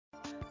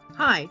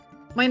Hi,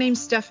 my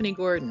name's Stephanie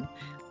Gordon.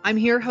 I'm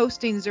here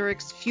hosting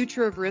Zurich's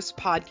Future of Risk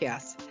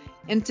podcast.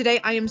 And today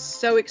I am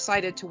so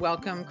excited to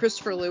welcome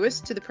Christopher Lewis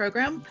to the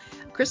program.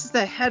 Chris is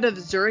the head of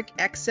Zurich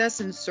Excess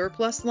and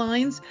Surplus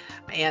Lines.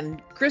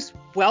 And Chris,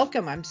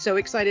 welcome. I'm so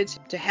excited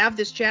to have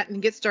this chat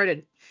and get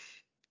started.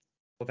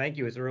 Well, thank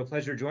you. It's a real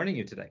pleasure joining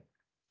you today.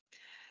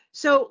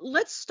 So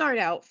let's start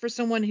out for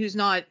someone who's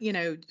not,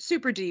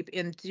 super deep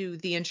into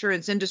the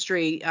insurance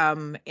industry.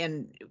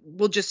 And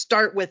we'll just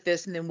start with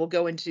this and then we'll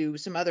go into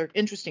some other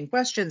interesting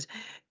questions.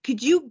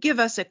 Could you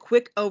give us a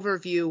quick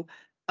overview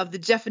of the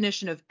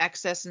definition of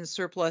excess and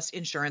surplus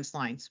insurance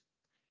lines?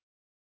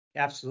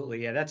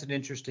 Absolutely. Yeah, that's an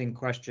interesting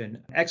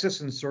question. Excess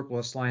and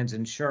surplus lines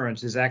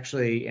insurance is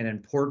actually an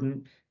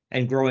important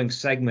and growing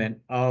segment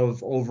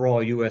of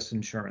overall U.S.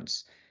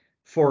 insurance.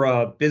 For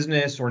a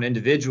business or an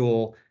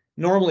individual,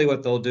 normally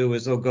what they'll do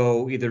is they'll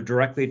go either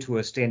directly to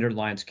a standard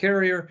lines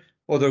carrier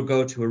or they'll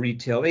go to a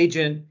retail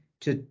agent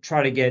to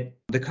try to get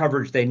the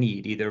coverage they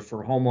need, either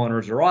for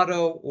homeowners or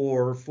auto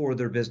or for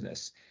their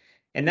business.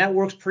 And that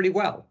works pretty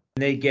well.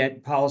 They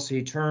get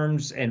policy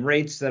terms and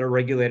rates that are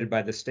regulated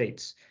by the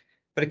states.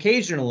 But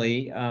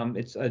occasionally,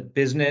 it's a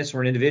business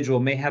or an individual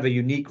may have a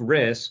unique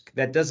risk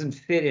that doesn't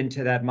fit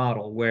into that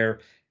model where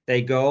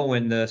they go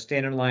and the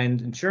standard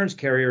line insurance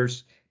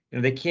carriers,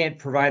 they can't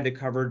provide the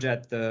coverage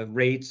at the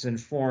rates and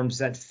forms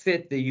that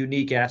fit the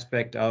unique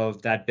aspect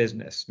of that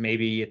business.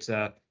 Maybe it's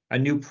a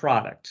new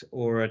product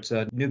or it's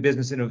a new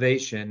business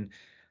innovation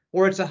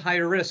or it's a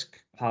higher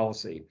risk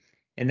policy.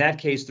 In that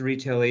case, the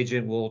retail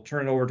agent will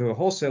turn it over to a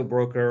wholesale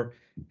broker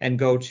and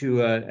go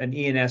to an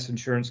E&S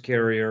insurance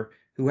carrier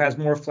who has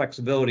more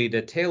flexibility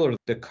to tailor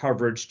the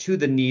coverage to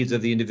the needs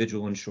of the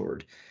individual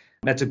insured.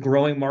 That's a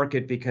growing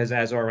market because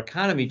as our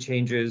economy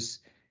changes,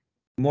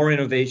 more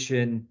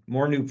innovation,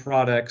 more new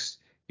products,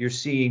 you're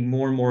seeing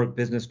more and more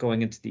business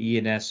going into the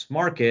E&S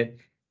market,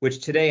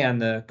 which today on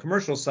the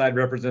commercial side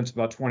represents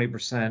about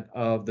 20%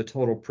 of the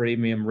total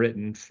premium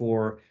written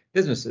for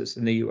businesses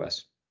in the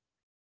US.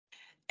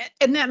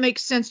 And that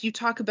makes sense. You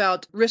talk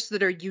about risks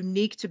that are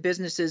unique to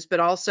businesses, but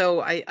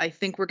also I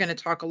think we're going to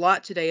talk a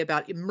lot today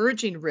about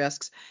emerging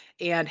risks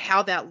and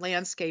how that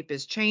landscape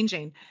is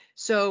changing.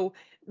 So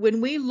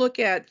when we look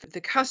at the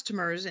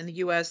customers in the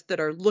US that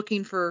are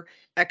looking for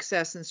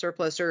excess and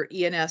surplus or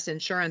E&S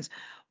insurance,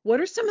 what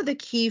are some of the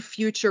key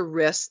future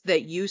risks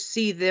that you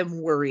see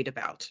them worried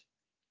about?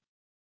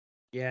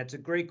 Yeah, it's a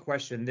great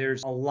question.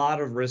 There's a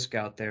lot of risk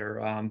out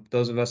there.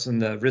 Those of us in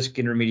the risk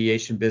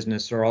intermediation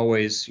business are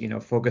always,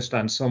 focused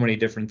on so many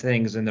different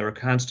things, and they're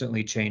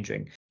constantly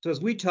changing. So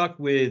as we talk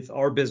with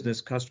our business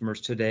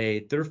customers today,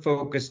 they're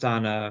focused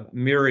on a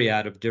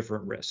myriad of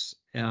different risks,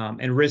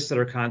 and risks that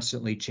are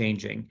constantly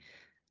changing.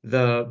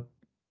 The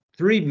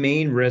three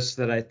main risks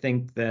that I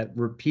think that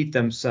repeat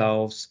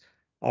themselves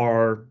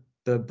are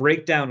the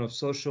breakdown of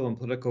social and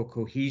political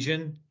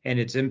cohesion and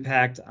its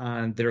impact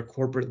on their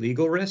corporate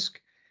legal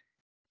risk,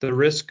 the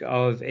risk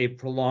of a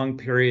prolonged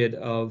period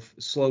of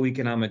slow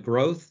economic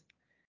growth,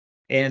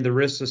 and the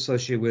risks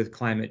associated with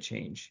climate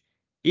change.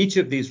 Each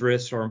of these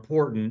risks are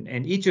important,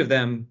 and each of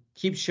them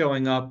keeps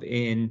showing up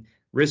in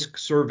risk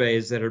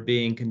surveys that are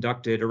being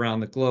conducted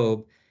around the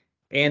globe,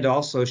 and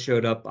also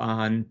showed up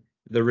on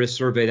the risk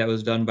survey that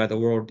was done by the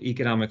World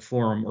Economic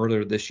Forum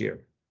earlier this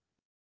year.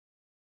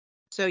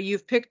 So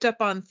you've picked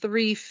up on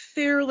three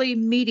fairly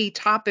meaty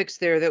topics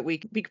there that we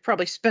could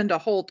probably spend a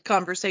whole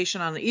conversation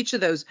on each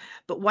of those.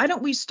 But why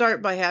don't we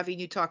start by having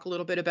you talk a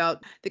little bit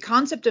about the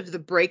concept of the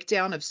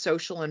breakdown of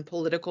social and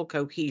political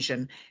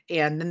cohesion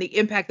and then the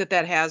impact that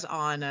that has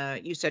on,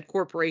 you said,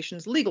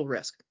 corporations' legal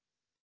risk.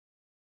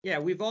 Yeah,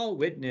 we've all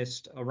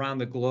witnessed around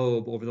the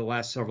globe over the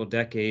last several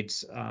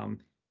decades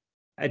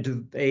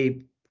a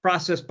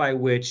process by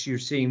which you're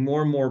seeing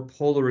more and more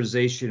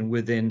polarization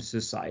within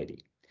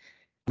society.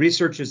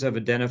 Researchers have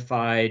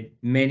identified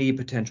many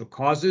potential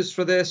causes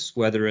for this,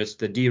 whether it's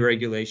the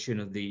deregulation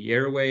of the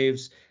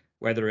airwaves,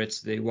 whether it's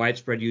the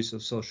widespread use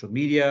of social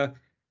media,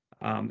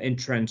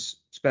 entrenched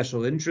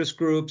special interest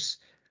groups,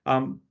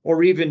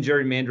 or even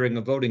gerrymandering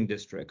of voting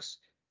districts.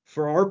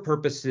 For our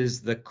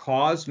purposes, the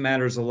cause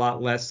matters a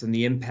lot less than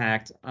the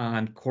impact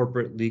on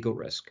corporate legal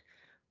risk.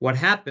 What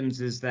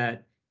happens is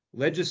that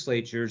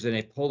legislatures in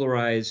a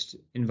polarized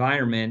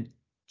environment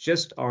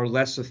just are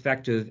less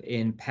effective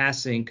in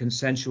passing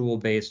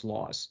consensual-based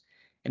laws.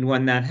 And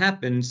when that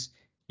happens,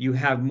 you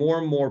have more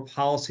and more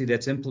policy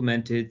that's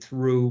implemented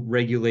through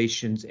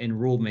regulations and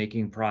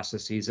rulemaking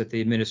processes at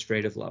the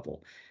administrative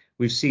level.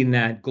 We've seen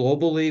that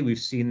globally, we've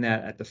seen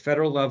that at the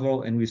federal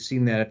level, and we've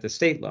seen that at the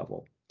state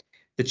level.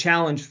 The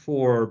challenge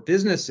for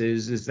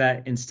businesses is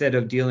that instead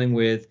of dealing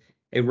with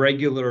a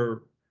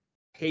regular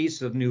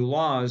pace of new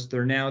laws,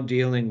 they're now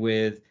dealing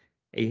with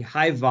a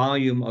high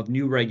volume of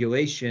new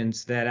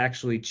regulations that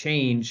actually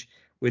change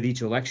with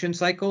each election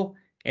cycle,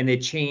 and they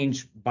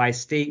change by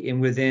state and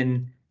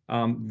within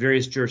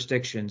various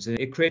jurisdictions. And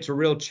it creates a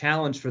real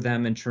challenge for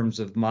them in terms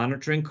of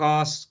monitoring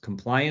costs,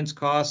 compliance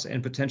costs,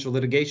 and potential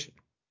litigation.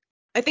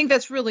 I think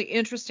that's really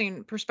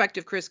interesting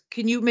perspective, Chris.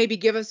 Can you maybe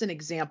give us an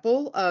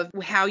example of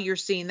how you're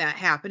seeing that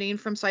happening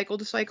from cycle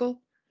to cycle?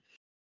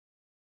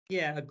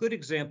 Yeah, a good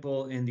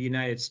example in the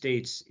United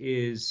States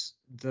is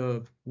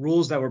the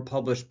rules that were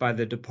published by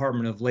the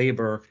Department of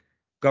Labor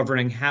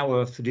governing how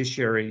a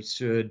fiduciary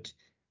should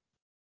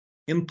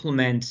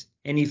implement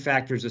any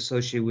factors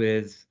associated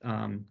with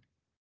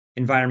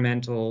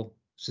environmental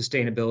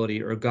sustainability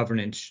or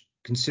governance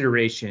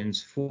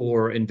considerations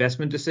for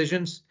investment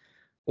decisions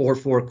or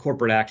for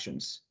corporate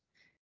actions.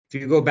 If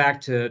you go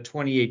back to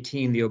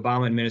 2018, the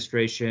Obama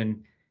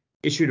administration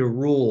issued a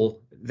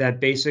rule that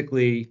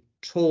basically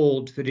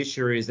told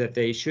fiduciaries that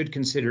they should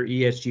consider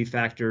ESG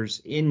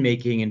factors in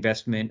making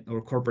investment or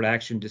corporate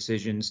action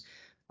decisions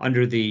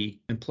under the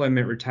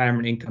Employment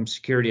Retirement Income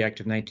Security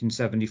Act of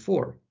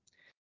 1974.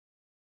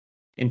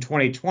 In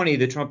 2020,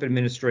 the Trump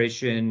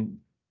administration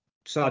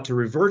sought to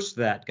reverse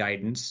that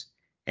guidance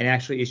and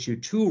actually issue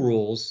two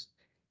rules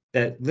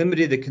that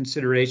limited the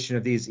consideration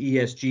of these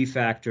ESG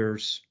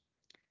factors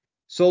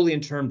solely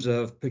in terms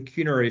of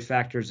pecuniary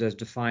factors as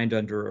defined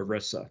under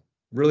ERISA,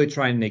 really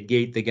trying to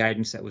negate the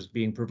guidance that was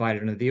being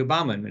provided under the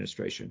Obama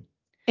administration.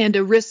 And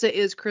ERISA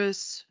is,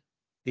 Chris?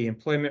 The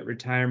Employment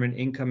Retirement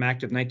Income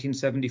Act of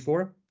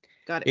 1974.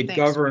 Got it. It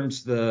Thanks.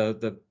 governs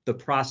the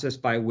process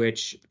by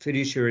which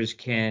fiduciaries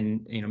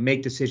can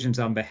make decisions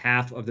on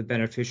behalf of the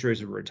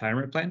beneficiaries of a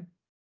retirement plan.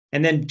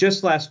 And then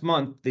just last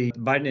month, the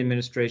Biden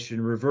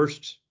administration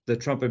reversed the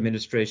Trump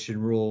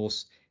administration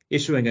rules,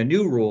 issuing a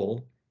new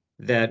rule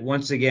that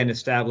once again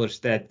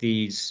established that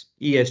these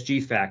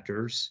ESG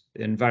factors,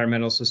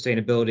 environmental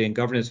sustainability and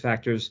governance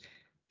factors,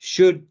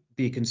 should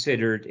be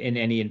considered in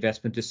any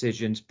investment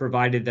decisions,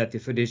 provided that the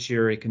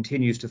fiduciary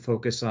continues to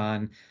focus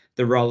on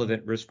the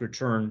relevant risk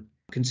return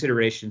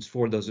considerations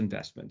for those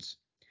investments.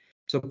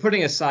 So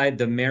putting aside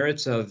the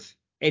merits of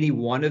any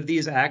one of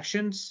these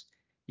actions,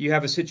 you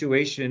have a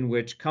situation in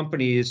which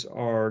companies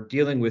are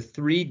dealing with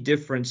three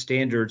different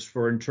standards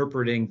for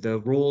interpreting the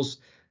rules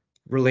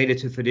related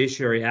to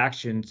fiduciary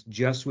actions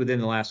just within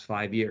the last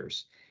 5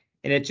 years.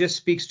 And it just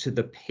speaks to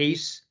the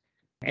pace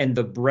and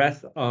the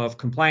breadth of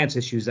compliance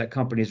issues that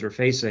companies are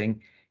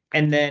facing,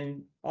 and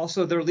then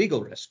also their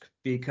legal risk,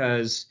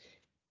 because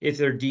if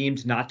they're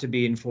deemed not to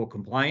be in full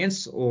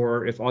compliance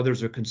or if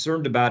others are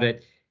concerned about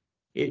it,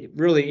 it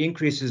really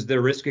increases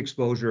their risk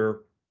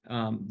exposure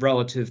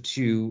relative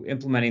to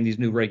implementing these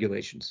new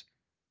regulations.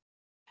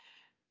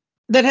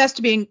 That has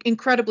to be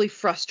incredibly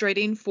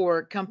frustrating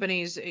for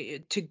companies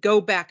to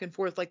go back and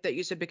forth like that,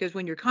 you said, because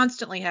when you're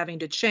constantly having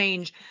to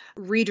change,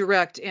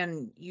 redirect,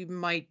 and you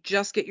might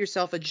just get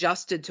yourself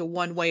adjusted to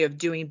one way of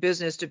doing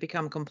business to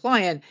become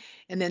compliant,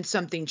 and then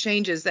something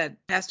changes, that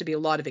has to be a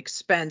lot of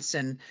expense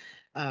and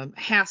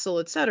hassle,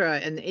 et cetera.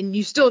 And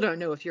you still don't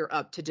know if you're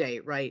up to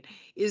date, right?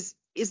 Is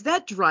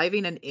that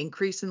driving an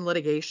increase in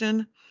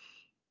litigation?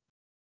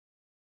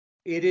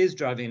 It is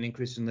driving an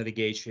increase in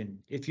litigation.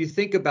 If you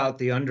think about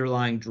the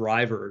underlying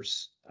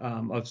drivers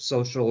of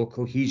social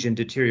cohesion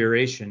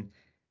deterioration,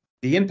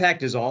 the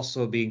impact is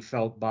also being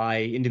felt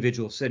by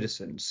individual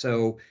citizens.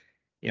 So,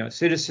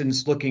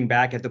 citizens looking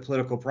back at the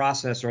political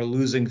process are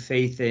losing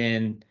faith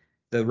in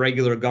the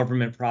regular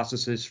government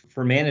processes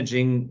for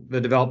managing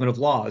the development of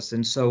laws.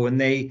 And so when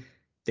they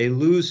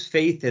lose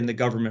faith in the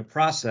government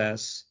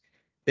process,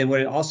 then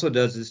what it also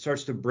does is it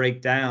starts to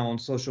break down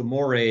social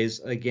mores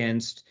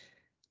against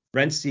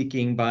rent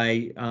seeking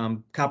by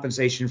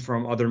compensation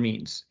from other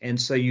means.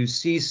 And so you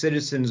see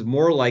citizens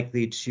more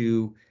likely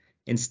to,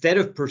 instead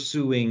of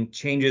pursuing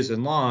changes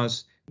in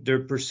laws, they're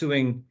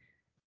pursuing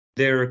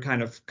their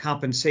kind of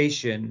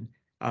compensation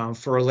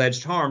for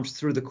alleged harms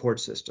through the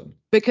court system.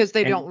 Because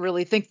they don't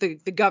really think the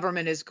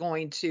government is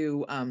going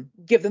to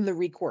give them the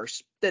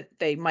recourse that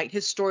they might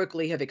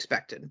historically have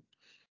expected.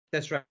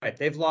 That's right.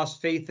 They've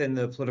lost faith in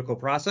the political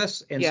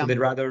process, and so they'd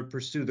rather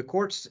pursue the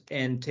courts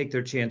and take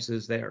their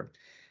chances there.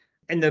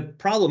 And the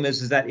problem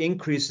is that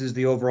increases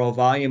the overall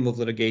volume of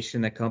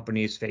litigation that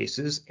companies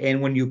faces. And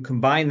when you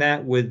combine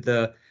that with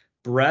the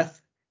breadth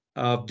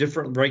of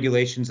different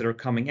regulations that are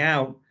coming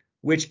out,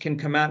 which can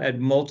come out at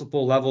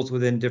multiple levels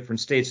within different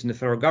states and the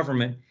federal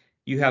government,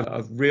 you have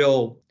a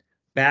real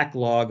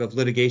backlog of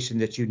litigation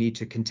that you need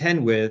to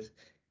contend with.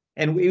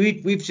 And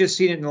we've just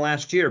seen it in the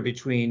last year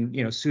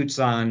between suits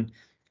on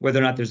whether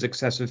or not there's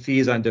excessive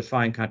fees on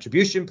defined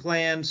contribution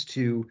plans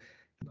to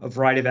a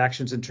variety of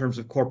actions in terms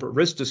of corporate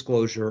risk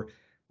disclosure,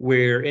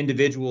 where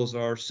individuals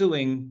are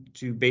suing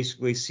to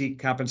basically seek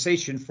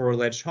compensation for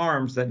alleged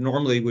harms that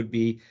normally would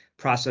be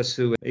processed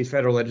through a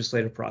federal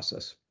legislative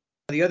process.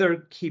 The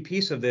other key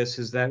piece of this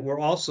is that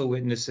we're also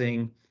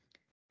witnessing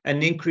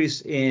an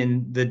increase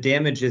in the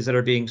damages that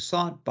are being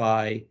sought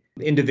by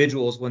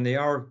individuals when they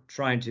are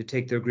trying to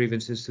take their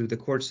grievances through the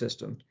court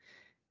system.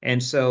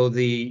 And so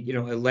the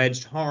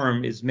alleged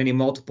harm is many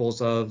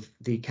multiples of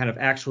the kind of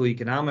actual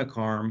economic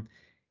harm.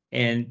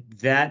 And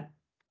that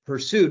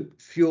pursuit,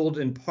 fueled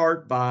in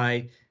part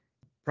by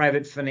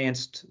private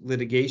financed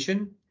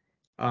litigation,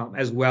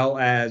 as well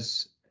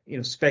as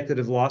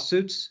speculative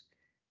lawsuits,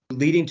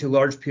 leading to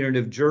large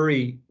punitive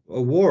jury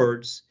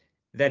awards,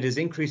 that is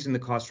increasing the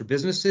cost for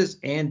businesses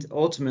and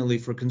ultimately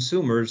for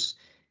consumers,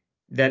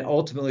 that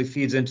ultimately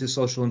feeds into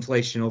social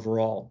inflation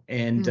overall.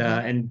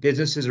 And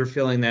businesses are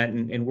feeling that,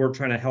 and we're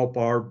trying to help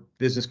our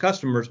business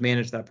customers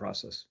manage that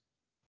process.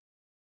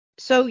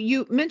 So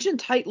you mentioned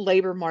tight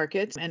labor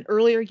markets, and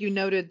earlier you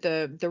noted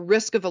the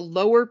risk of a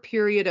lower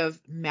period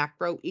of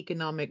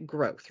macroeconomic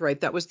growth, right?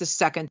 That was the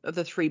second of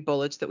the three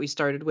bullets that we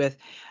started with.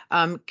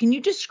 Can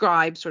you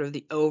describe sort of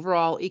the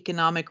overall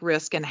economic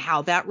risk and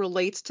how that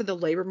relates to the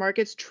labor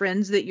markets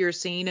trends that you're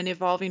seeing and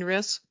evolving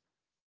risks?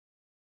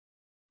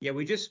 Yeah,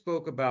 we just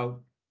spoke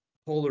about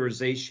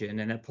polarization,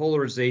 and that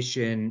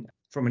polarization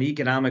from an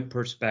economic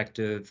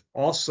perspective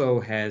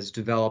also has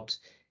developed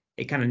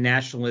a kind of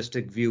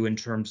nationalistic view in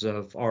terms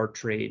of our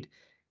trade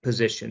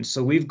position.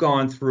 So we've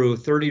gone through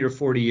 30 or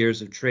 40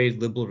 years of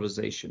trade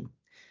liberalization,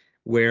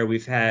 where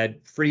we've had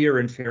freer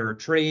and fairer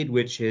trade,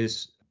 which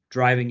is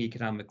driving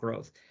economic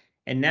growth.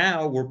 And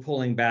now we're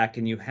pulling back,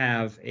 and you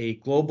have a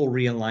global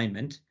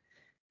realignment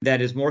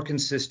that is more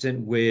consistent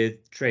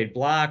with trade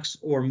blocks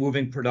or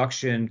moving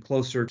production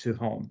closer to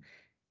home.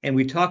 And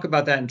we talk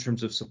about that in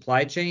terms of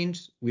supply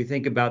chains. We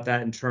think about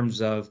that in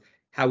terms of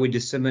how we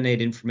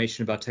disseminate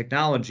information about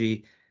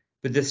technology.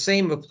 But the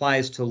same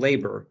applies to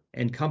labor.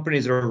 And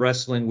companies are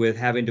wrestling with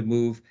having to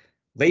move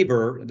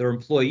labor, their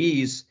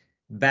employees,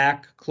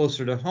 back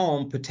closer to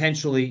home,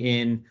 potentially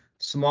in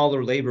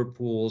smaller labor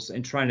pools,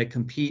 and trying to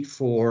compete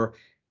for,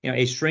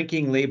 a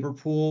shrinking labor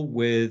pool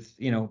with,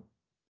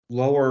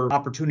 lower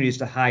opportunities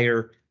to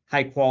hire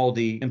high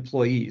quality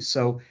employees.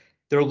 So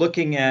they're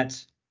looking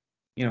at,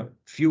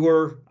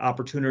 fewer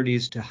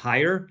opportunities to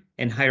hire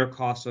and higher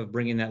costs of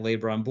bringing that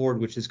labor on board,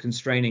 which is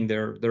constraining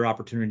their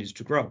opportunities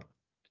to grow.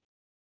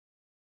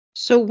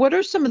 So, what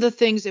are some of the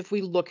things, if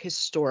we look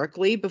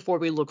historically before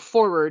we look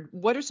forward,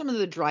 what are some of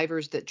the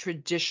drivers that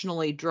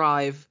traditionally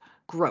drive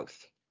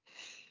growth?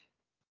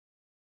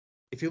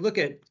 If you look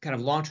at kind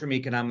of long-term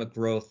economic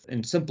growth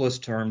in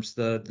simplest terms,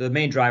 the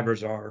main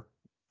drivers are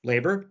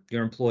labor,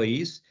 your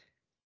employees,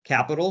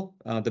 capital,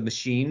 the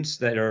machines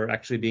that are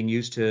actually being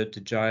used to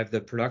drive the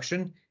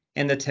production,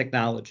 and the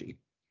technology.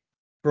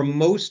 For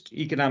most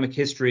economic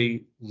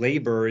history,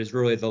 labor is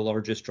really the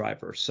largest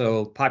driver.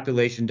 So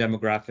population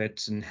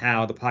demographics and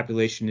how the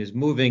population is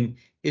moving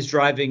is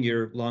driving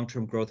your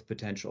long-term growth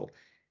potential.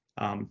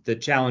 The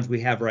challenge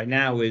we have right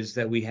now is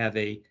that we have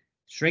a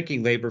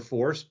shrinking labor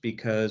force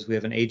because we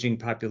have an aging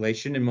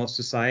population in most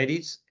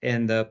societies,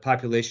 and the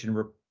population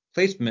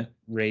replacement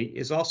rate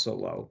is also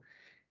low.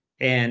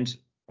 And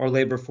our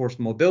labor force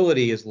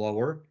mobility is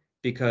lower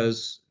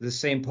because the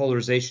same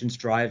polarization is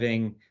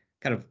driving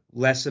kind of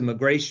less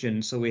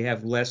immigration. So we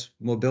have less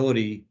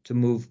mobility to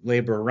move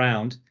labor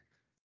around.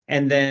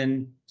 And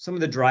then some of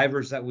the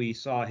drivers that we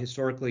saw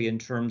historically in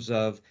terms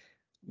of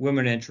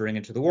women entering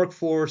into the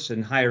workforce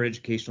and higher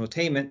educational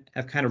attainment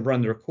have kind of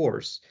run their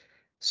course.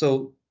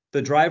 So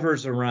the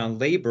drivers around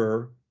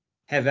labor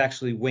have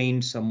actually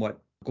waned somewhat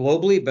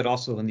globally, but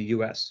also in the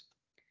US.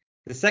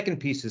 The second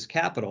piece is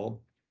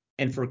capital.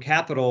 And for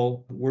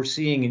capital, we're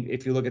seeing,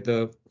 if you look at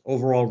the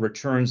overall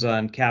returns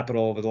on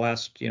capital over the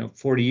last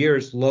 40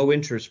 years, low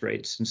interest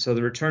rates. And so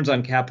the returns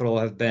on capital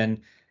have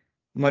been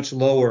much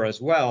lower as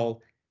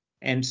well.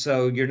 And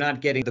so you're not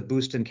getting the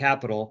boost in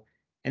capital.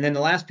 And then the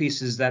last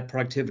piece is that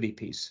productivity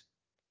piece.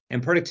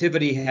 And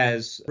productivity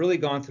has really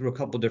gone through a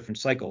couple of different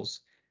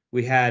cycles.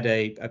 We had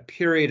a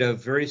period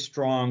of very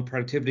strong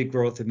productivity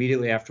growth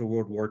immediately after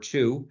World War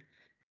II,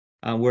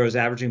 where it was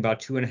averaging about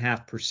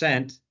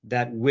 2.5%,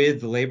 that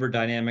with the labor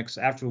dynamics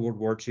after World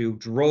War II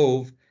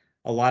drove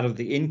a lot of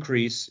the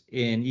increase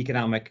in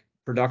economic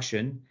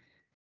production.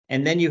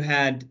 And then you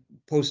had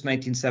post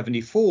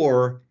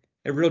 1974,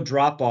 a real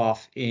drop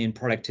off in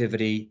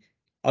productivity,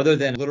 other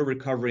than a little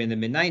recovery in the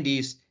mid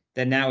 90s,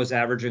 that now is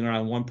averaging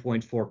around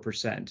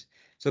 1.4%.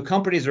 So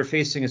companies are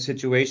facing a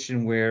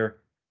situation where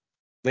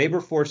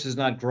labor force is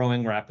not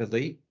growing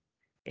rapidly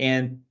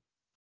and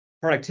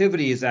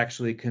productivity is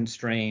actually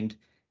constrained.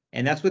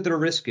 And that's what their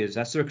risk is.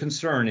 That's their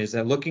concern, is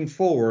that looking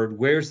forward,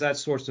 where's that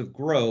source of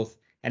growth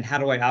and how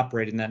do I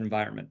operate in that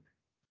environment?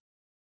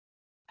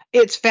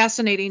 It's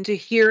fascinating to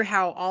hear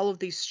how all of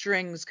these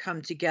strings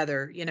come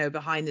together,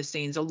 behind the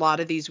scenes. A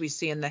lot of these we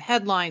see in the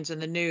headlines and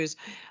the news,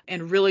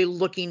 and really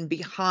looking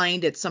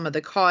behind at some of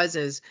the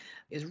causes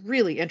is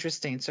really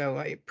interesting. So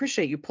I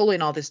appreciate you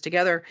pulling all this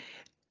together.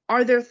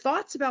 Are there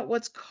thoughts about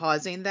what's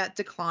causing that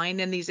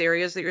decline in these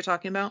areas that you're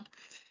talking about?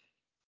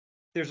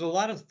 There's a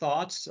lot of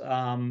thoughts.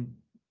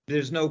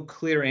 There's no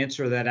clear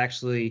answer that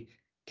actually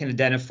can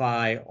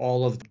identify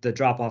all of the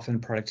drop off in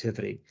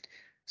productivity.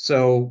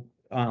 So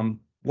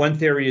one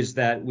theory is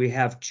that we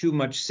have too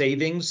much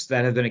savings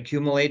that have been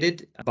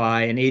accumulated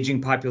by an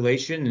aging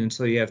population. And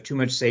so you have too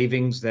much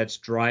savings that's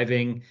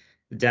driving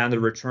down the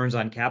returns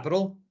on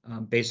capital,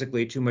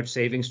 basically too much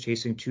savings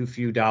chasing too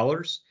few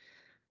dollars.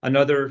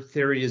 Another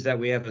theory is that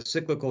we have a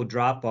cyclical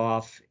drop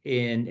off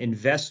in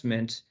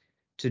investment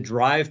to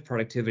drive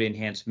productivity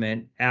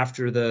enhancement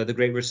after the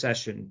Great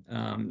Recession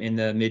in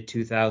the mid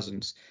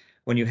 2000s,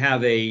 when you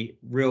have a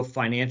real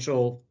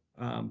financial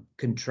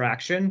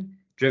contraction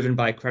driven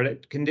by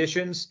credit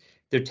conditions.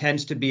 There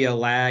tends to be a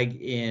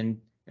lag in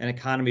an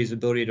economy's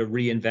ability to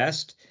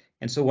reinvest.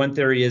 And so one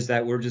theory is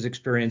that we're just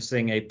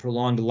experiencing a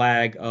prolonged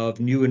lag of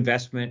new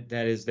investment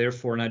that is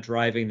therefore not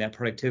driving that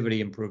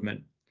productivity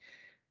improvement.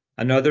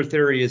 Another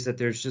theory is that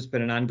there's just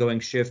been an ongoing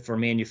shift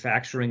from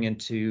manufacturing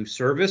into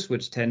service,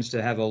 which tends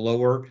to have a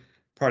lower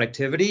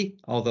productivity,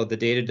 although the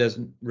data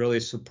doesn't really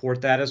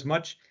support that as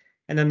much.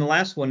 And then the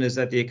last one is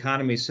that the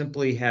economy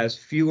simply has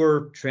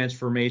fewer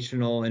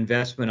transformational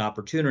investment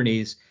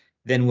opportunities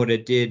than what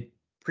it did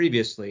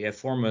previously, a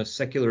form of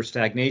secular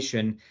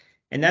stagnation.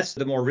 And that's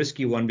the more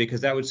risky one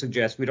because that would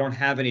suggest we don't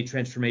have any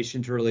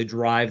transformation to really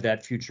drive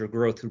that future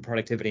growth through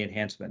productivity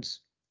enhancements.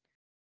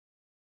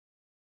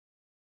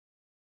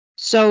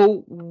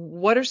 So,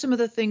 what are some of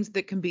the things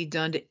that can be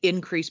done to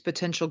increase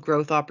potential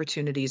growth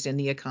opportunities in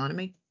the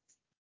economy?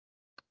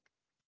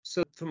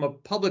 So, from a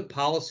public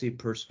policy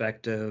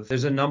perspective,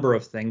 there's a number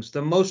of things.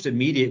 The most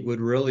immediate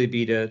would really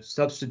be to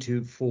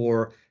substitute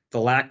for the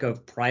lack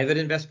of private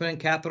investment in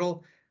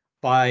capital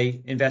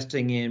by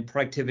investing in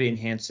productivity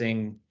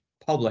enhancing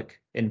public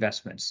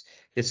investments.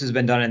 This has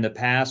been done in the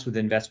past with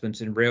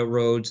investments in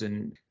railroads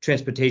and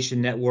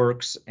transportation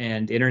networks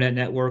and internet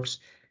networks.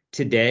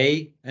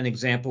 Today, an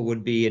example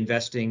would be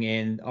investing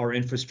in our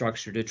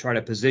infrastructure to try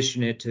to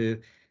position it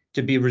to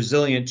be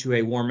resilient to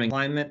a warming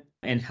climate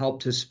and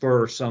help to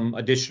spur some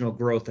additional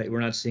growth that we're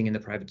not seeing in the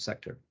private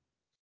sector.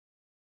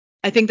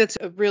 I think that's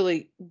a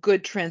really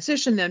good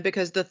transition then,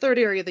 because the third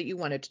area that you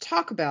wanted to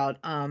talk about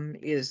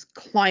is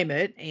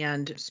climate.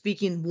 And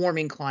speaking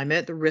warming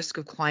climate, the risk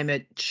of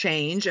climate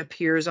change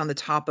appears on the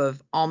top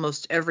of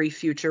almost every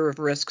future of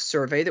risk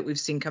survey that we've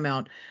seen come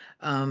out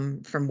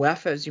from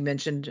WEF, as you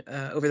mentioned,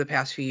 over the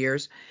past few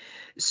years.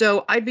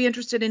 So I'd be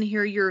interested in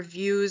hear your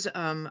views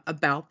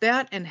about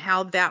that and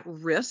how that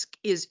risk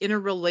is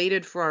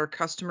interrelated for our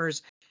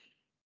customers.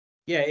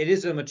 Yeah, it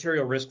is a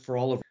material risk for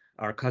all of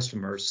our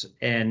customers.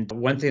 And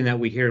one thing that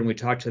we hear when we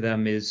talk to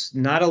them is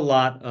not a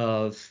lot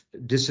of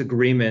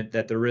disagreement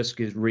that the risk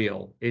is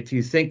real. If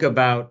you think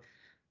about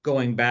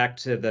going back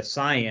to the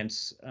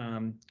science,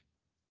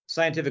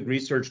 scientific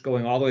research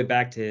going all the way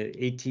back to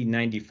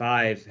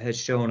 1895 has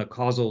shown a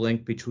causal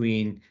link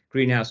between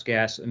greenhouse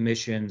gas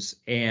emissions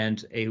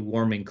and a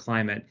warming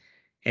climate.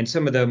 And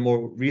some of the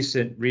more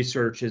recent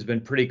research has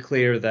been pretty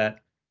clear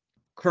that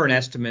current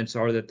estimates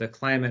are that the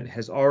climate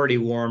has already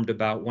warmed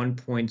about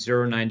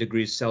 1.09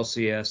 degrees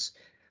Celsius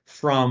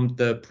from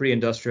the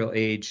pre-industrial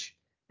age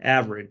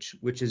average,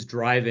 which is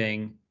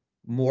driving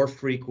more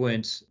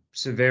frequent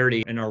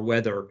severity in our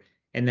weather.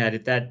 And that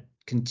if that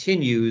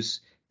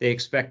continues, they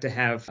expect to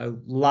have a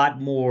lot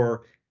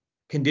more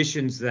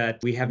conditions that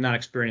we have not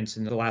experienced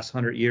in the last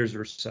 100 years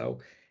or so.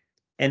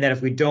 And that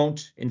if we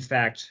don't, in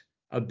fact,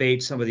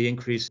 abate some of the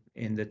increase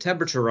in the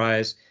temperature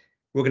rise,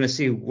 we're going to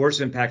see worse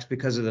impacts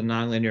because of the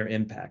nonlinear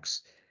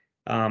impacts.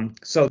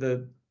 So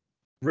the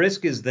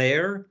risk is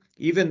there.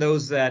 Even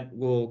those that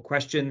will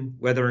question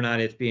whether or not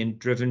it's being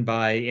driven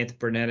by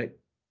anthropogenic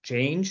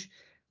change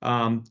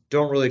don't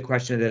really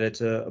question that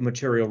it's a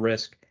material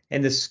risk.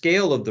 And the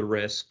scale of the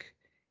risk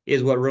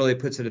is what really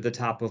puts it at the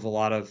top of a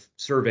lot of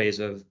surveys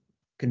of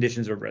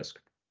conditions of risk.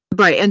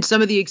 Right. And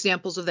some of the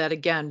examples of that,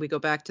 again, we go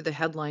back to the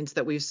headlines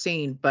that we've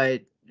seen,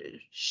 but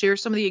share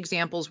some of the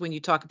examples when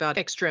you talk about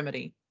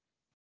extremity.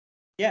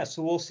 Yeah,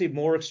 so we'll see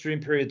more extreme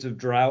periods of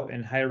drought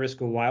and higher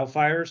risk of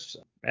wildfires,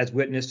 as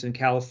witnessed in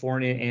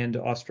California and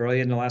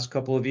Australia in the last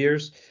couple of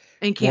years.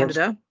 In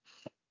Canada.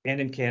 And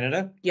in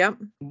Canada. Yep.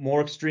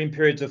 More extreme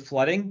periods of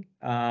flooding,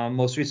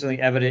 most recently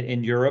evident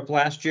in Europe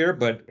last year,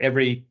 but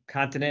every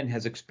continent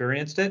has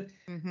experienced it.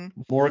 Mm-hmm.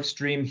 More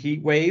extreme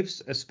heat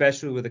waves,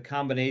 especially with a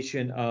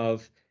combination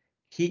of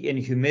heat and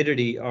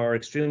humidity, are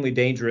extremely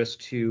dangerous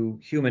to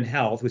human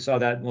health. We saw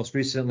that most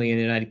recently in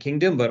the United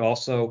Kingdom, but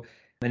also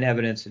in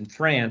evidence in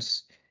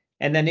France.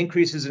 And then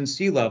increases in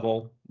sea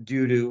level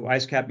due to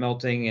ice cap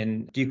melting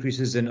and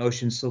decreases in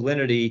ocean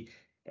salinity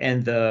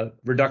and the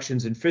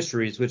reductions in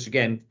fisheries, which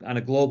again, on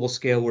a global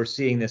scale, we're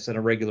seeing this on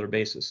a regular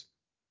basis.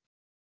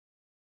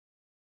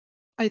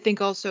 I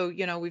think also,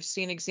 we've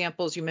seen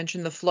examples. You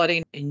mentioned the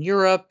flooding in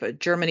Europe,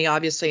 Germany,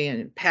 obviously,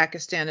 and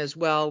Pakistan as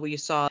well. We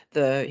saw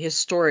the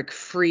historic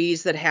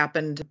freeze that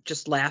happened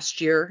just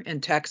last year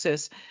in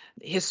Texas,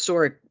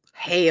 historic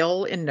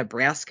hail in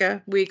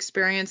Nebraska we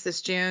experienced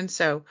this June.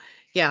 So,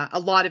 yeah, a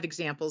lot of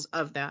examples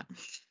of that.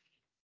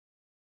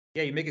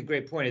 Yeah, you make a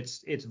great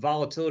point. It's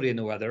volatility in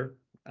the weather.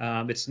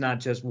 It's not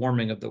just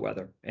warming of the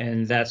weather.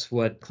 And that's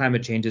what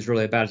climate change is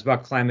really about. It's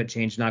about climate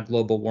change, not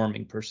global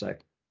warming per se.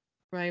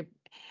 Right.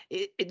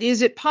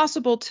 Is it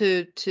possible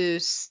to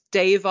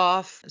stave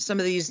off some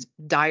of these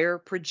dire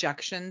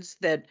projections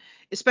that,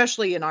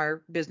 especially in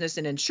our business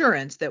and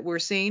insurance, that we're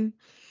seeing?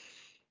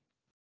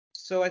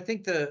 So I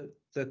think the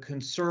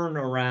concern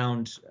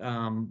around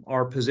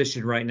our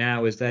position right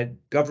now is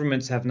that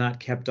governments have not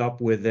kept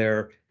up with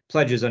their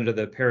pledges under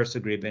the Paris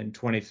Agreement in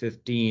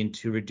 2015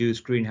 to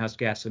reduce greenhouse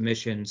gas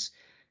emissions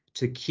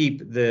to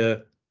keep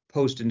the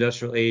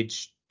post-industrial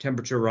age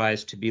temperature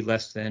rise to be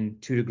less than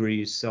 2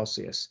 degrees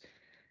Celsius.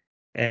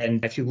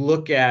 And if you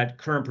look at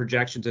current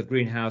projections of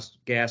greenhouse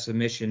gas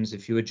emissions,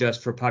 if you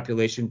adjust for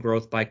population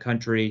growth by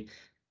country,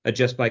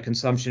 adjust by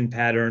consumption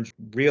patterns,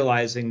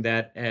 realizing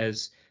that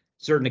as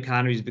certain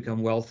economies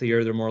become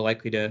wealthier, they're more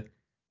likely to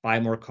buy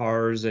more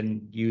cars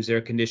and use air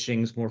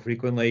conditionings more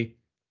frequently.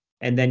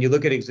 And then you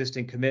look at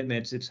existing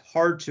commitments, it's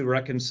hard to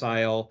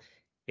reconcile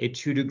a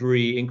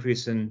 2-degree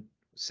increase in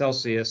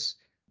Celsius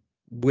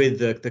with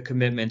the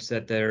commitments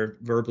that they're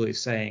verbally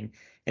saying.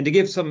 And to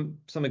give some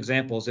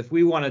examples, if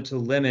we wanted to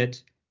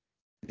limit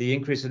the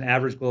increase in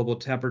average global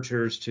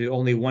temperatures to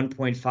only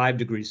 1.5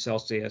 degrees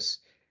Celsius,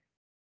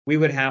 we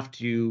would have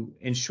to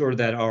ensure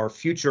that our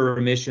future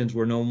emissions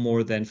were no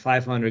more than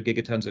 500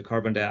 gigatons of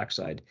carbon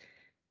dioxide.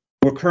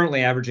 We're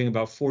currently averaging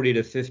about 40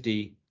 to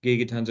 50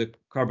 gigatons of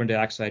carbon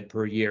dioxide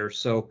per year.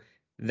 So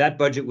that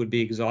budget would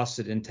be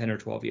exhausted in 10 or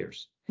 12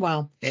 years.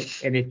 Wow.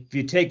 And if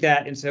you take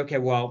that and say, okay,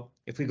 well,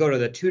 if we go to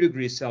the 2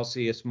 degrees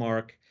Celsius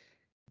mark,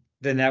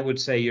 then that would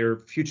say your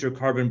future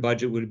carbon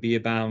budget would be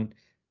about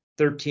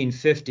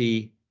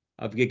 1350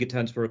 of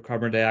gigatons for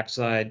carbon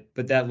dioxide,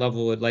 but that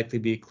level would likely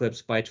be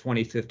eclipsed by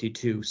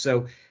 2052.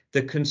 So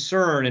the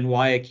concern and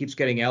why it keeps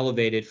getting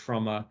elevated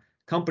from a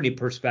company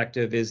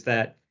perspective is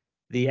that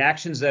the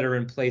actions that are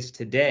in place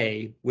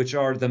today, which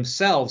are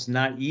themselves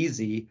not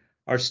easy,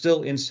 are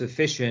still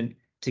insufficient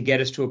to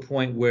get us to a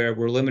point where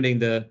we're limiting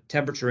the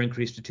temperature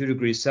increase to 2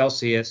 degrees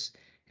Celsius.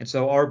 And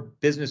so our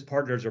business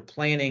partners are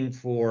planning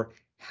for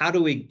how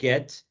do we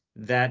get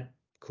that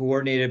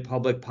coordinated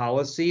public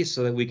policy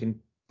so that we can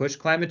push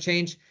climate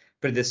change,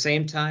 but at the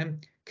same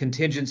time,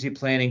 contingency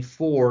planning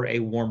for a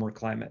warmer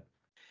climate.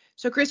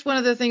 So, Chris, one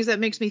of the things that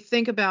makes me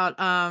think about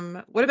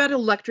what about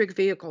electric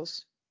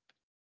vehicles?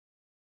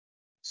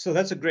 So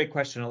that's a great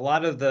question. A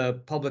lot of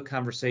the public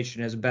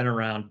conversation has been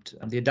around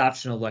the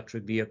adoption of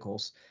electric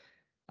vehicles.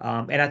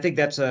 And I think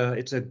it's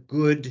a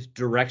good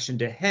direction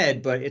to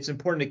head, but it's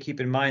important to keep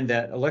in mind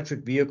that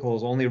electric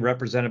vehicles only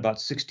represent about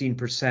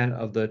 16%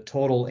 of the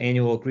total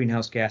annual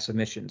greenhouse gas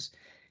emissions.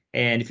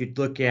 And if you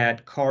look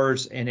at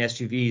cars and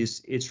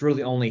SUVs, it's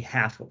really only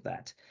half of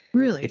that.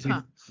 Really? If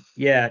you,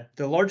 yeah,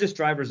 the largest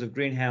drivers of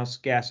greenhouse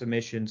gas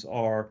emissions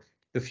are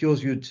the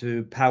fuels used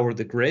to power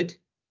the grid,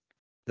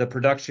 the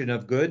production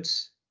of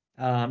goods,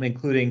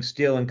 including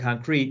steel and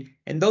concrete,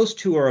 and those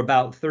two are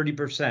about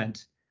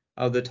 30%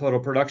 of the total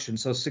production,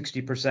 so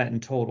 60% in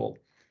total.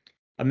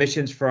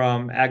 Emissions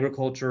from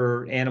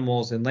agriculture,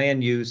 animals, and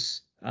land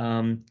use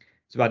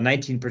is about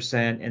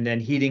 19%, and then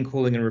heating,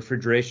 cooling, and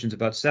refrigeration is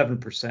about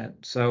 7%.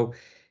 So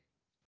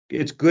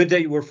it's good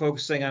that we're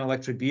focusing on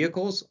electric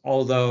vehicles,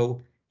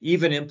 although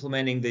even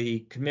implementing the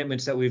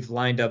commitments that we've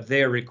lined up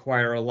there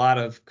require a lot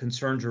of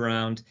concerns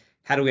around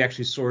how do we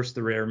actually source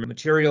the rare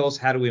materials,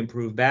 how do we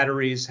improve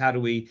batteries, how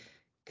do we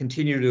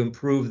continue to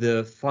improve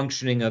the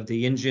functioning of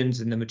the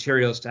engines and the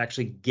materials to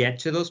actually get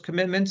to those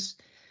commitments.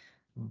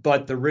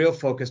 But the real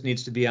focus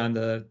needs to be on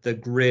the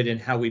grid and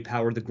how we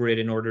power the grid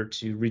in order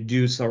to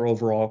reduce our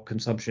overall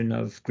consumption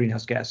of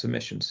greenhouse gas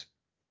emissions.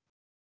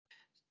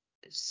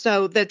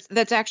 So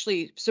that's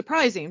actually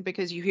surprising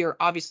because you hear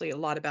obviously a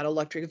lot about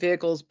electric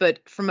vehicles,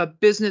 but from a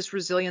business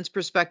resilience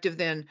perspective,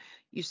 then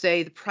you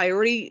say the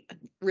priority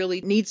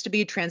really needs to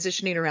be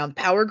transitioning around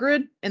power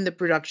grid and the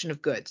production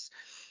of goods.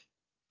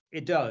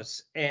 It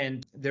does.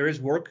 And there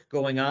is work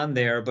going on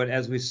there. But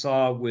as we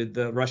saw with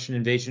the Russian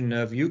invasion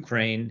of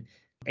Ukraine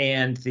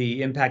and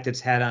the impact it's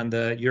had on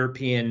the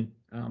European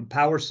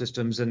power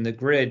systems and the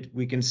grid,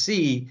 we can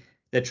see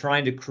that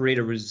trying to create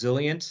a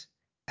resilient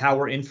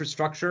power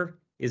infrastructure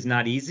is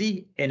not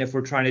easy. And if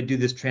we're trying to do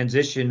this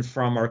transition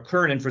from our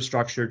current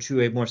infrastructure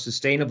to a more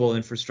sustainable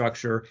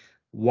infrastructure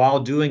while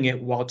doing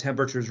it while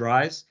temperatures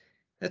rise,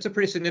 that's a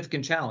pretty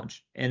significant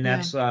challenge. And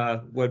that's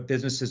what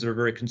businesses are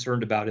very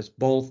concerned about is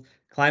both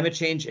climate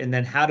change and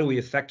then how do we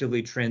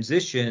effectively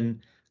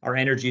transition our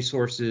energy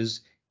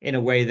sources in a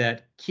way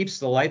that keeps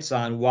the lights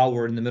on while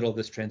we're in the middle of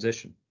this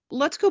transition.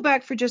 Let's go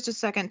back for just a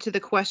second to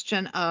the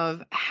question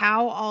of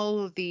how all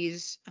of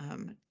these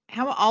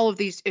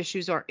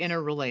issues are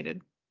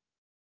interrelated.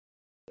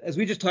 As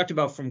we just talked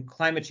about from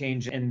climate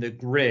change and the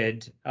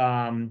grid,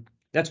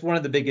 that's one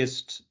of the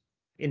biggest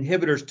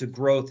inhibitors to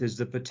growth is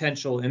the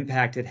potential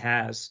impact it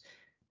has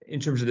in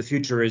terms of the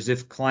future is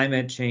if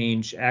climate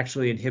change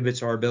actually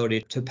inhibits our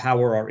ability to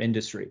power our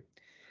industry.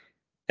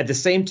 At the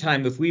same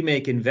time, if we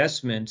make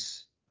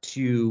investments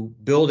to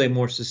build a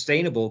more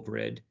sustainable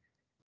grid,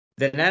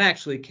 then that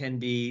actually can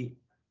be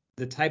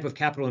the type of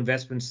capital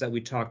investments that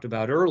we talked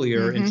about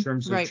earlier in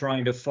terms of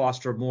trying to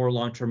foster more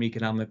long-term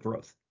economic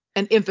growth.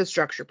 And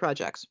infrastructure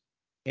projects.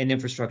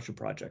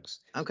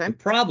 Okay. The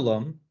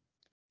problem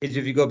is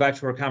if you go back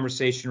to our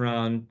conversation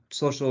around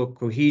social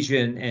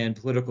cohesion and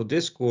political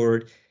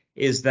discord,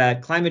 is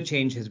that climate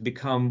change has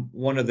become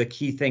one of the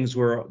key things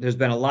where there's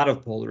been a lot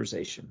of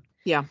polarization.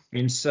 Yeah.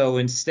 And so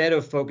instead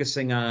of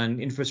focusing on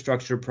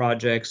infrastructure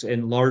projects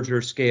and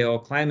larger scale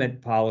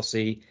climate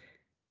policy,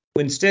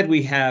 instead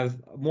we have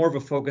more of a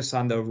focus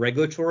on the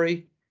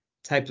regulatory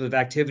types of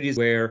activities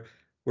where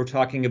we're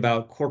talking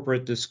about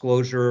corporate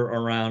disclosure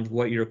around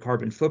what your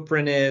carbon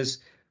footprint is,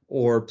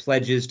 or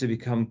pledges to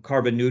become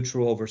carbon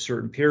neutral over a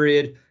certain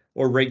period,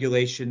 or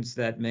regulations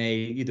that may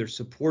either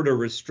support or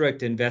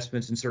restrict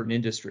investments in certain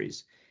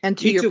industries. And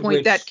to Each your of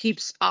point, that which,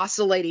 keeps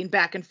oscillating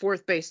back and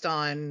forth based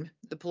on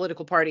the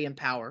political party in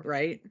power,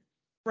 right?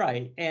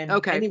 right, and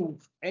Okay.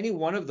 any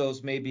one of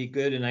those may be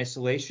good in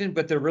isolation,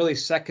 but they're really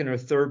second or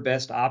third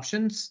best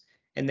options,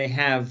 and they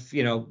have,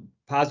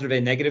 positive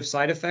and negative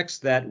side effects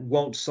that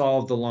won't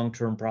solve the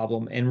long-term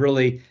problem and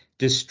really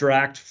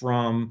distract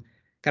from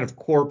kind of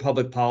core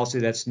public policy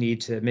that's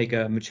need to make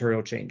a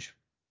material change.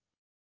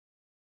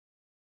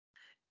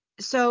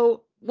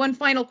 So one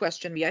final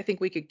question. I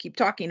think we could keep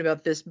talking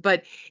about this,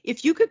 but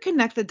if you could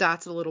connect the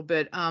dots a little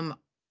bit,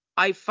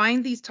 I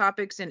find these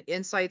topics and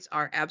insights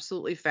are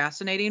absolutely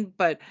fascinating,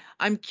 but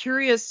I'm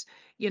curious,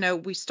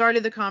 we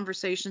started the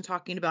conversation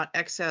talking about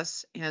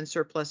excess and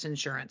surplus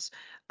insurance.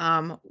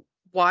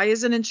 Why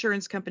is an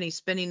insurance company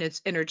spending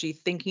its energy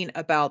thinking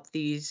about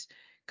these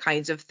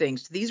kinds of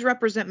things? Do these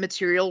represent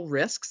material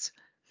risks?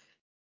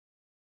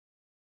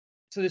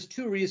 So there's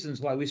two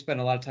reasons why we spend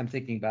a lot of time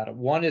thinking about it.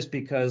 One is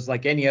because,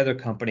 like any other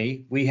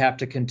company, we have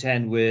to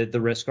contend with the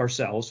risk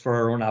ourselves for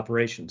our own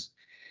operations.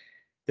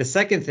 The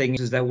second thing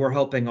is that we're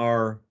helping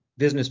our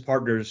business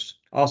partners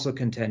also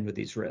contend with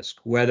these risks,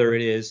 whether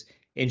it is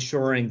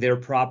insuring their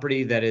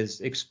property that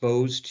is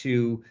exposed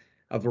to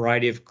a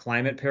variety of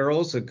climate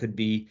perils. It could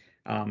be,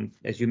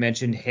 as you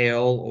mentioned,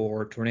 hail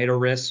or tornado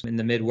risk in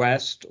the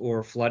Midwest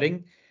or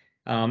flooding.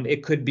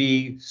 It could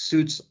be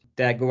suits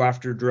that go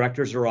after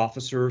directors or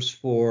officers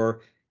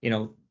for,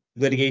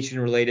 litigation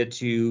related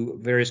to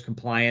various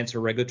compliance or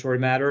regulatory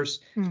matters,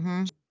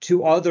 Mm-hmm.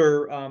 to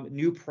other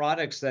new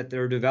products that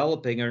they're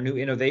developing or new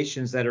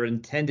innovations that are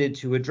intended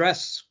to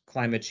address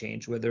climate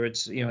change, whether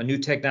it's, a new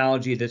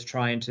technology that's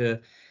trying to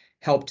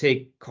help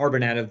take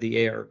carbon out of the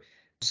air.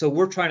 So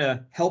we're trying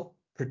to help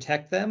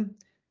protect them.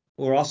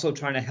 We're also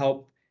trying to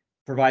help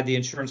provide the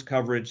insurance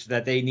coverage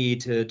that they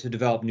need to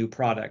develop new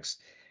products.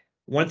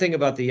 One thing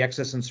about the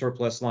excess and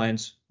surplus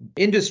lines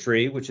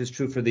industry, which is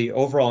true for the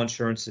overall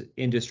insurance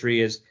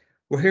industry, is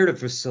we're here to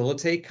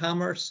facilitate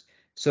commerce.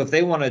 So if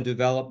they want to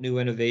develop new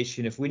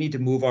innovation, if we need to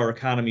move our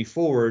economy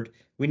forward,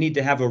 we need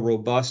to have a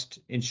robust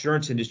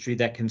insurance industry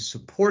that can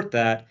support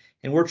that.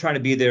 And we're trying to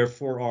be there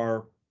for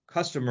our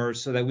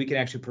customers so that we can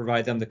actually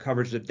provide them the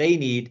coverage that they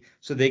need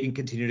so they can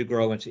continue to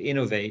grow and to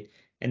innovate.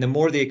 And the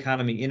more the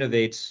economy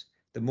innovates,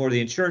 the more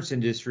the insurance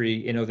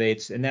industry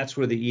innovates. And that's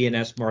where the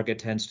E&S market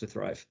tends to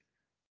thrive.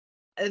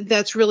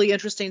 That's really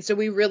interesting. So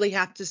we really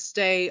have to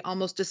stay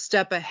almost a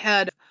step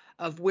ahead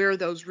of where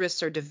those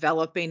risks are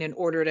developing in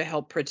order to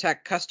help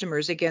protect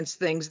customers against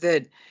things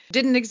that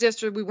didn't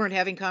exist or we weren't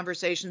having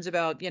conversations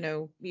about,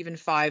 even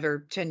 5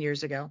 or 10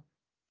 years ago.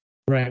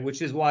 Right,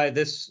 which is why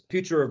this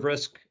Future of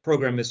Risk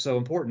program is so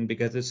important,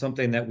 because it's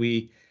something that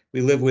we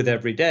live with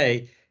every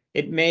day.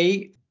 It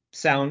may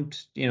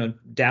sound,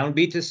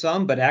 downbeat to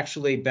some, but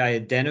actually by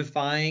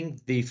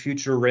identifying the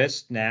future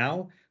risk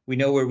now, we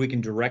know where we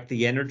can direct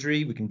the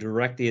energy, we can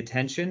direct the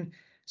attention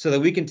so that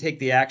we can take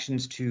the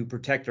actions to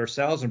protect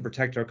ourselves and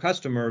protect our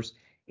customers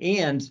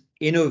and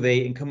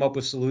innovate and come up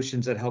with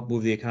solutions that help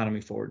move the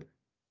economy forward.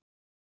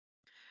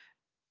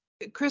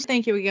 Chris,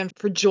 thank you again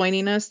for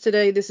joining us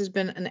today. This has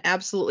been an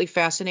absolutely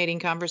fascinating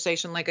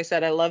conversation. Like I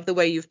said, I love the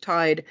way you've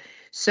tied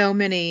so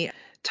many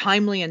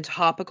timely and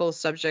topical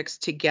subjects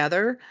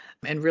together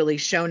and really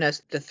shown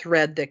us the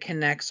thread that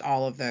connects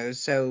all of those.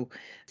 So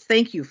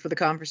thank you for the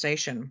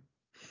conversation.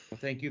 Well,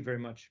 thank you very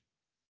much.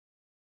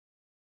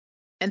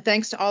 And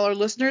thanks to all our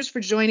listeners for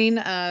joining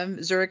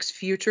Zurich's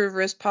Future of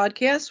Risk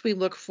podcast. We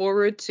look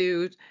forward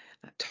to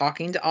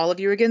talking to all of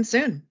you again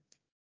soon.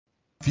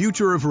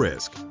 Future of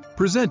Risk,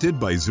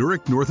 presented by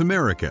Zurich North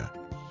America.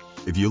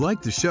 If you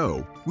like the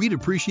show, we'd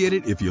appreciate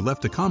it if you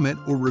left a comment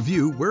or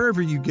review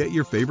wherever you get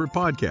your favorite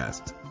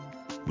podcasts.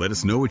 Let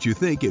us know what you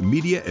think at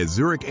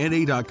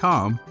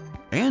media@zurichna.com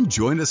and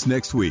join us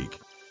next week.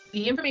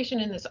 The information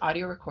in this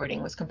audio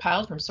recording was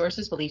compiled from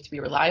sources believed to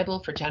be reliable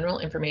for general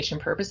information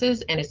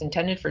purposes and is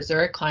intended for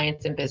Zurich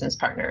clients and business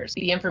partners.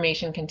 The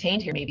information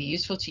contained here may be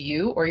useful to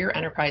you or your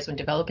enterprise when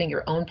developing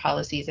your own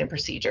policies and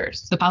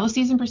procedures. The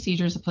policies and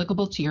procedures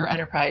applicable to your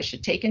enterprise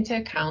should take into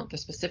account the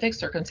specific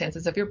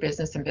circumstances of your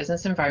business and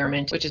business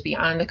environment, which is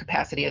beyond the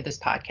capacity of this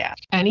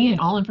podcast. Any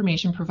and all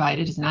information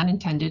provided is not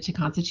intended to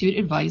constitute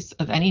advice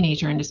of any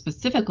nature and is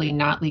specifically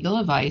not legal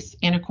advice,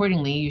 and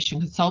accordingly, you should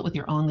consult with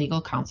your own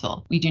legal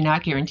counsel. We do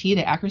not guarantee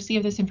the accuracy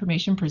of this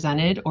information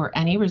presented or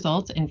any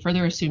results and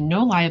further assume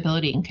no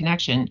liability in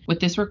connection with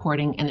this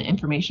recording and the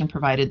information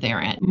provided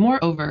therein.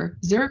 Moreover,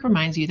 Zurich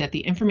reminds you that the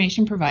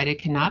information provided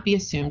cannot be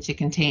assumed to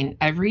contain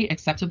every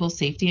acceptable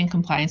safety and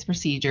compliance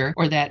procedure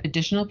or that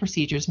additional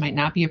procedures might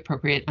not be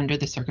appropriate under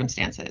the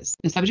circumstances.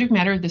 The subject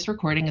matter of this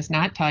recording is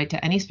not tied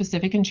to any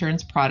specific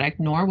insurance product,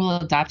 nor will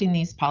adopting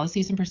these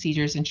policies and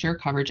procedures ensure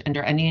coverage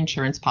under any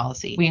insurance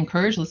policy. We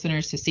encourage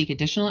listeners to seek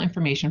additional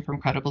information from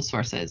credible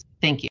sources.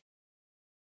 Thank you.